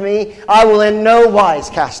cometh to me, I will in no wise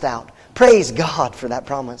cast out. Praise God for that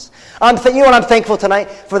promise. You know what I'm thankful tonight?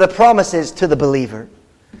 For the promises to the believer.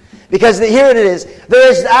 Because here it is.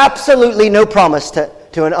 There is absolutely no promise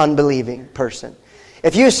to an unbelieving person.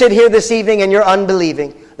 If you sit here this evening and you're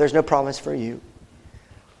unbelieving, there's no promise for you.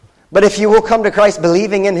 But if you will come to Christ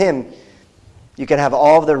believing in Him, you can have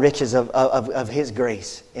all the riches of His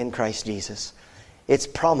grace in Christ Jesus. It's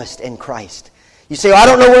promised in Christ. You say, I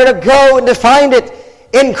don't know where to go and to find it.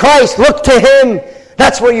 In Christ, look to Him.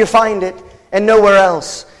 That's where you find it, and nowhere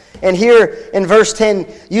else. And here in verse 10,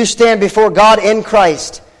 you stand before God in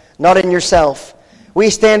Christ, not in yourself. We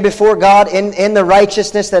stand before God in the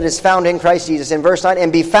righteousness that is found in Christ Jesus. In verse 9,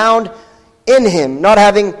 and be found in Him, not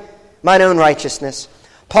having mine own righteousness.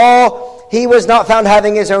 Paul, he was not found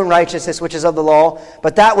having his own righteousness, which is of the law,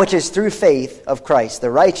 but that which is through faith of Christ, the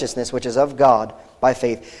righteousness which is of God by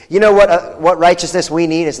faith. You know what righteousness we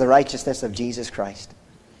need is the righteousness of Jesus Christ.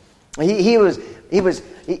 He was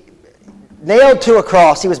nailed to a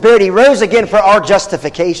cross. He was buried. He rose again for our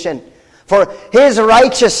justification, for His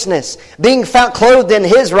righteousness, being found clothed in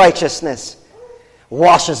His righteousness,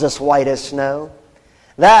 washes us white as snow.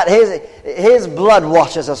 That His blood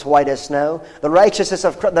washes us white as snow. The righteousness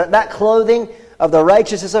of that clothing of the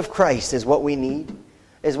righteousness of Christ is what we need,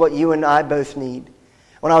 is what you and I both need.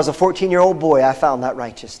 When I was a 14-year-old boy, I found that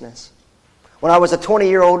righteousness. When I was a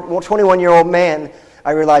 21-year-old man,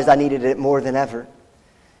 I realized I needed it more than ever.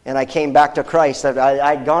 And I came back to Christ.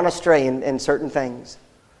 I'd gone astray in certain things.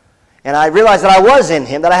 And I realized that I was in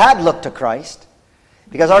Him, that I had looked to Christ.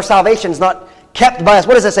 Because our salvation is not kept by us.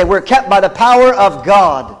 What does it say? We're kept by the power of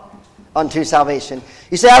God unto salvation.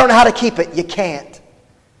 You say, I don't know how to keep it. You can't.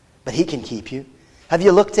 But He can keep you. Have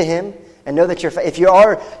you looked to Him and know that if you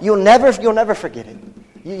are, you'll never forget it.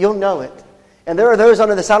 You'll know it. And there are those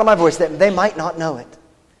under the sound of my voice that they might not know it.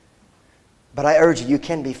 But I urge you, you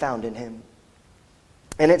can be found in Him.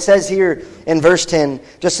 And it says here in verse 10,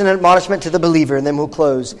 just an admonishment to the believer, and then we'll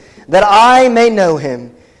close, that I may know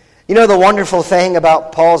Him. You know the wonderful thing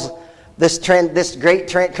about Paul's, this great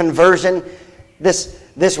conversion,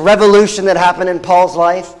 this revolution that happened in Paul's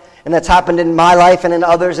life, and that's happened in my life and in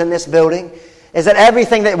others in this building, is that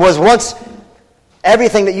everything that was once,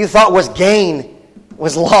 everything that you thought was gain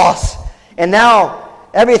was loss. And now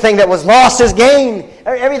everything that was lost is gain.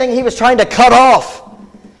 Everything he was trying to cut off.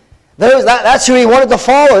 That's who he wanted to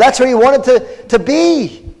follow. That's who he wanted to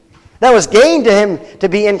be. That was gain to him to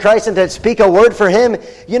be in Christ and to speak a word for Him.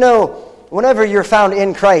 You know, whenever you're found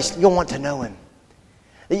in Christ, you'll want to know Him.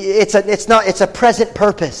 It's a present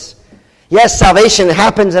purpose. Yes, salvation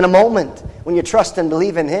happens in a moment when you trust and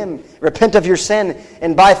believe in Him. Repent of your sin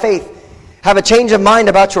and by faith have a change of mind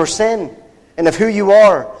about your sin and of who you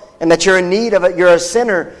are and that you're in need of it. You're a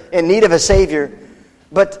sinner in need of a Savior.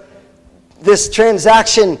 But this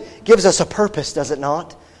transaction gives us a purpose, does it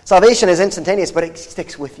not? Salvation is instantaneous, but it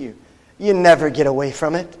sticks with you. You never get away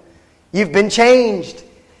from it. You've been changed,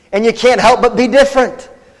 and you can't help but be different.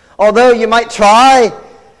 Although you might try,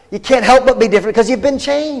 you can't help but be different because you've been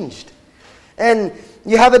changed. And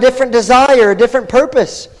you have a different desire, a different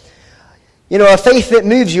purpose. You know, a faith that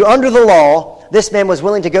moves you. Under the law, this man was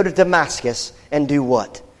willing to go to Damascus and do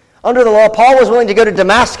what? Under the law, Paul was willing to go to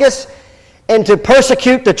Damascus and to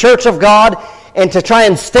persecute the church of God and to try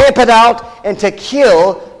and stamp it out and to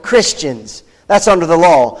kill Christians. That's under the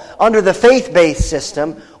law. Under the faith-based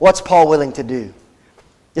system, what's Paul willing to do?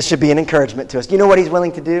 This should be an encouragement to us. You know what he's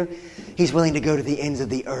willing to do? He's willing to go to the ends of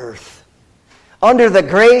the earth. Under the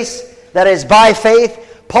grace that is by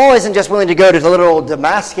faith, Paul isn't just willing to go to the little old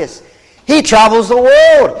Damascus. He travels the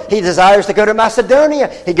world. He desires to go to Macedonia.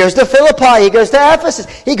 He goes to Philippi. He goes to Ephesus.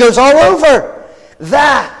 He goes all over.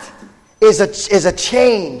 That is a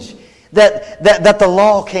change that the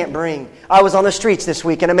law can't bring. I was on the streets this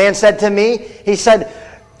week, and a man said to me, he said,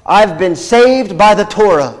 I've been saved by the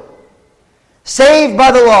Torah. Saved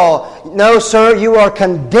by the law. No, sir, you are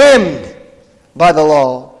condemned by the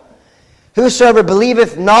law. Whosoever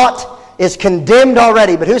believeth not is condemned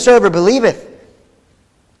already, but whosoever believeth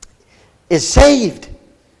is saved.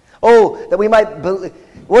 Oh, that we might believe.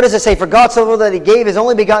 What does it say? For God so loved that He gave His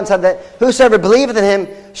only begotten Son, that whosoever believeth in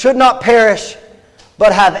Him should not perish,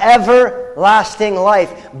 but have everlasting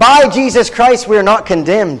life. By Jesus Christ we are not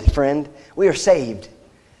condemned, friend. We are saved.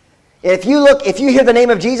 If you hear the name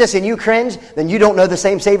of Jesus and you cringe, then you don't know the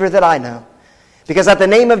same Savior that I know. Because at the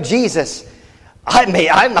name of Jesus, I'm made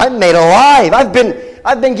alive. I've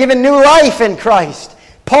been given new life in Christ.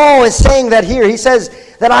 Paul is saying that here. He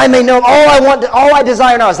says that I may know Him. All I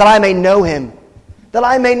desire now is that I may know Him. That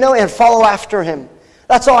I may know and follow after Him.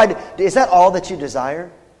 That's all is that all that you desire?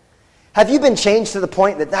 Have you been changed to the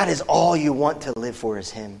point that is all you want to live for is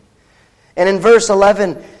Him? And in verse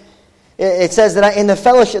 11, it says that in the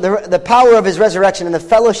fellowship, the power of His resurrection and the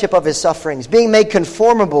fellowship of His sufferings, being made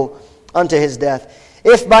conformable unto His death,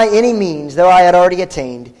 if by any means, though I had already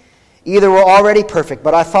attained, either were already perfect,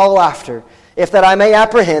 but I follow after, if that I may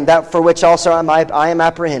apprehend that for which also I am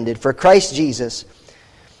apprehended, for Christ Jesus.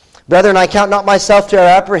 Brethren, I count not myself to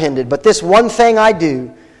have apprehended, but this one thing I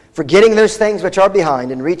do, forgetting those things which are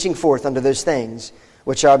behind, and reaching forth unto those things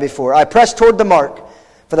which are before. I press toward the mark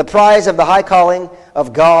for the prize of the high calling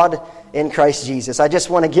of God in Christ Jesus. I just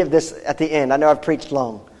want to give this at the end. I know I've preached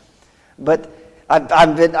long, but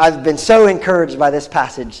I've been so encouraged by this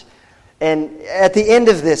passage. And at the end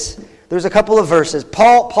of this, there's a couple of verses.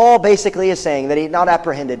 Paul basically is saying that he's not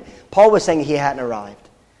apprehended. Paul was saying he hadn't arrived.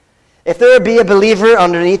 If there be a believer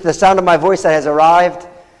underneath the sound of my voice that has arrived,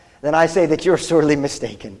 then I say that you're sorely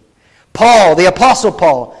mistaken. Paul, the Apostle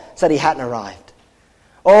Paul, said he hadn't arrived.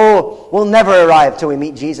 Oh, we'll never arrive till we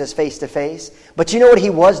meet Jesus face to face. But you know what he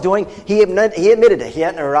was doing? He admitted it. He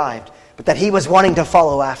hadn't arrived, but that he was wanting to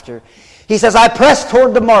follow after. He says, I press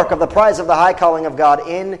toward the mark of the prize of the high calling of God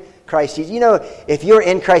in Christ Jesus. You know, if you're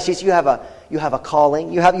in Christ Jesus, you have a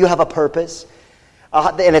calling. You have a purpose.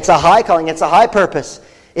 And it's a high calling. It's a high purpose.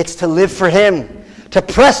 It's to live for Him. To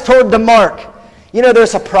press toward the mark. You know,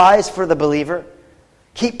 there's a prize for the believer.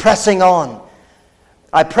 Keep pressing on.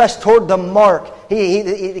 I press toward the mark.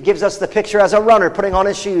 He gives us the picture as a runner putting on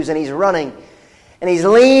his shoes and he's running. And he's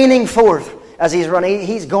leaning forth as he's running.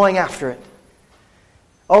 He's going after it.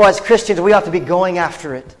 Oh, as Christians, we ought to be going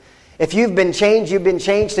after it. If you've been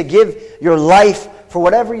changed to give your life for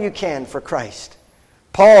whatever you can for Christ.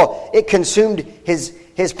 Paul, it consumed his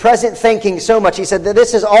present thinking so much. He said that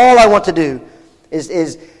this is all I want to do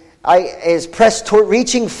is press toward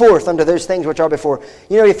reaching forth unto those things which are before.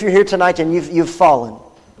 You know, if you're here tonight and you've fallen,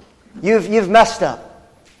 you've messed up.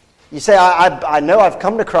 You say, I know I've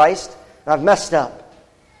come to Christ and I've messed up.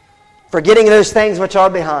 Forgetting those things which are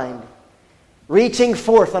behind. Reaching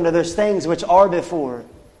forth unto those things which are before.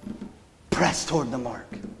 Press toward the mark.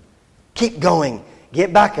 Keep going.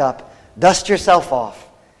 Get back up. Dust yourself off.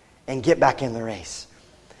 And get back in the race.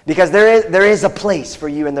 Because there is a place for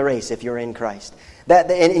you in the race if you're in Christ.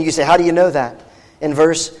 And you say, how do you know that? In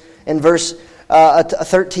verse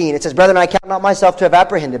 13, it says, Brethren, I count not myself to have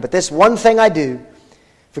apprehended, but this one thing I do,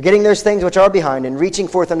 forgetting those things which are behind, and reaching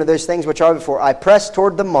forth unto those things which are before, I press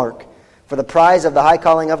toward the mark for the prize of the high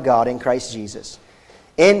calling of God in Christ Jesus.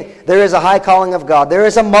 There is a high calling of God. There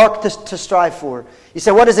is a mark to strive for. You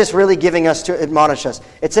say, what is this really giving us to admonish us?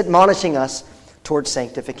 It's admonishing us towards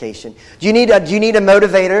sanctification. Do you need a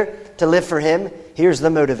motivator to live for Him? Here's the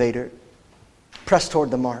motivator. Press toward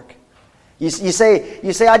the mark. You say,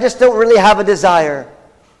 I just don't really have a desire.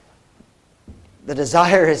 The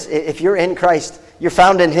desire is, if you're in Christ, you're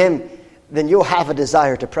found in Him, then you'll have a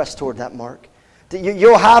desire to press toward that mark.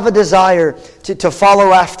 You'll have a desire to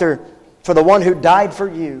follow after for the one who died for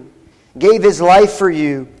you, gave His life for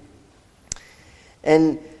you.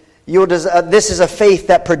 And this is a faith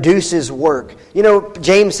that produces work. You know,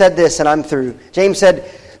 James said this, and I'm through. James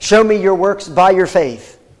said, show me your works by your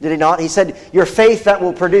faith. Did he not? He said, your faith that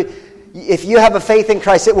will produce. If you have a faith in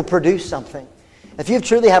Christ, it will produce something. If you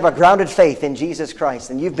truly have a grounded faith in Jesus Christ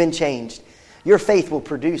and you've been changed, your faith will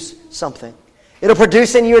produce something. It'll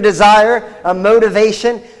produce in you a desire, a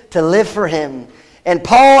motivation to live for Him. And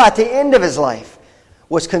Paul, at the end of his life,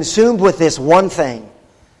 was consumed with this one thing,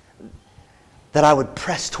 that I would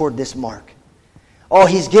press toward this mark. Oh,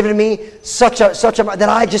 He's given me such a that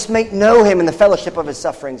I just may know Him in the fellowship of His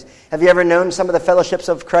sufferings. Have you ever known some of the fellowships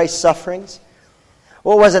of Christ's sufferings?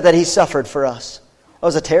 What was it that He suffered for us? It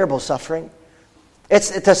was a terrible suffering.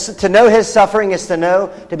 To know His suffering is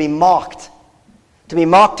to be mocked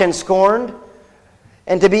and scorned,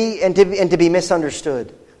 and to be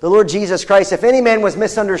misunderstood. The Lord Jesus Christ, if any man was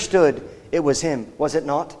misunderstood, it was Him, was it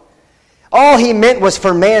not? All He meant was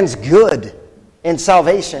for man's good and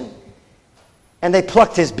salvation. And they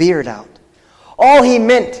plucked His beard out. All He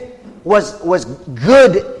meant was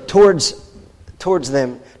good towards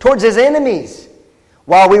them, towards His enemies.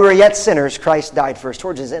 While we were yet sinners, Christ died for us,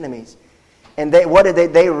 towards His enemies. And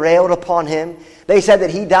they railed upon Him. They said that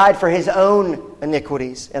He died for His own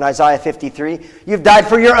iniquities. In Isaiah 53, you've died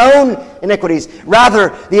for your own iniquities. Rather,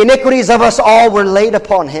 the iniquities of us all were laid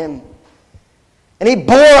upon Him. And He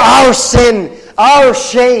bore our sin, our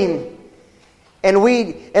shame. And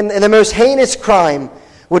the most heinous crime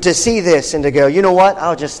was to see this and to go, you know what?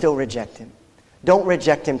 I'll just still reject Him. Don't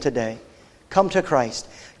reject Him today. Come to Christ.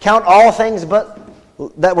 Count all things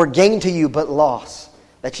that were gained to you but loss,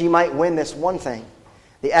 that ye might win this one thing,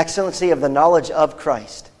 the excellency of the knowledge of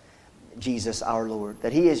Christ, Jesus our Lord,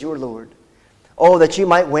 that He is your Lord. Oh, that you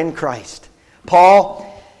might win Christ.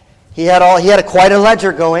 Paul, he had quite a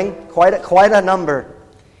ledger going, quite a number,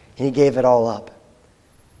 and he gave it all up.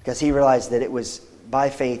 Because he realized that it was by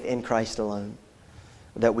faith in Christ alone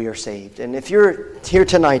that we are saved. And if you're here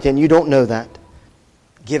tonight and you don't know that,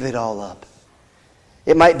 give it all up.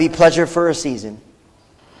 It might be pleasure for a season,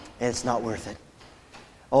 and it's not worth it.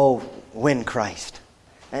 Oh, win Christ.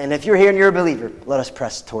 And if you're here and you're a believer, let us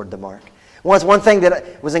press toward the mark. One thing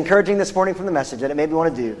that was encouraging this morning from the message that it made me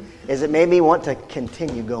want to do is it made me want to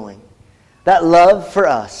continue going. That love for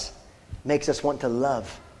us makes us want to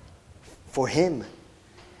love for Him.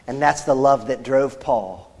 And that's the love that drove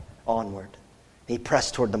Paul onward. He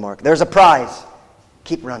pressed toward the mark. There's a prize.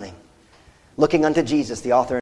 Keep running. Looking unto Jesus, the author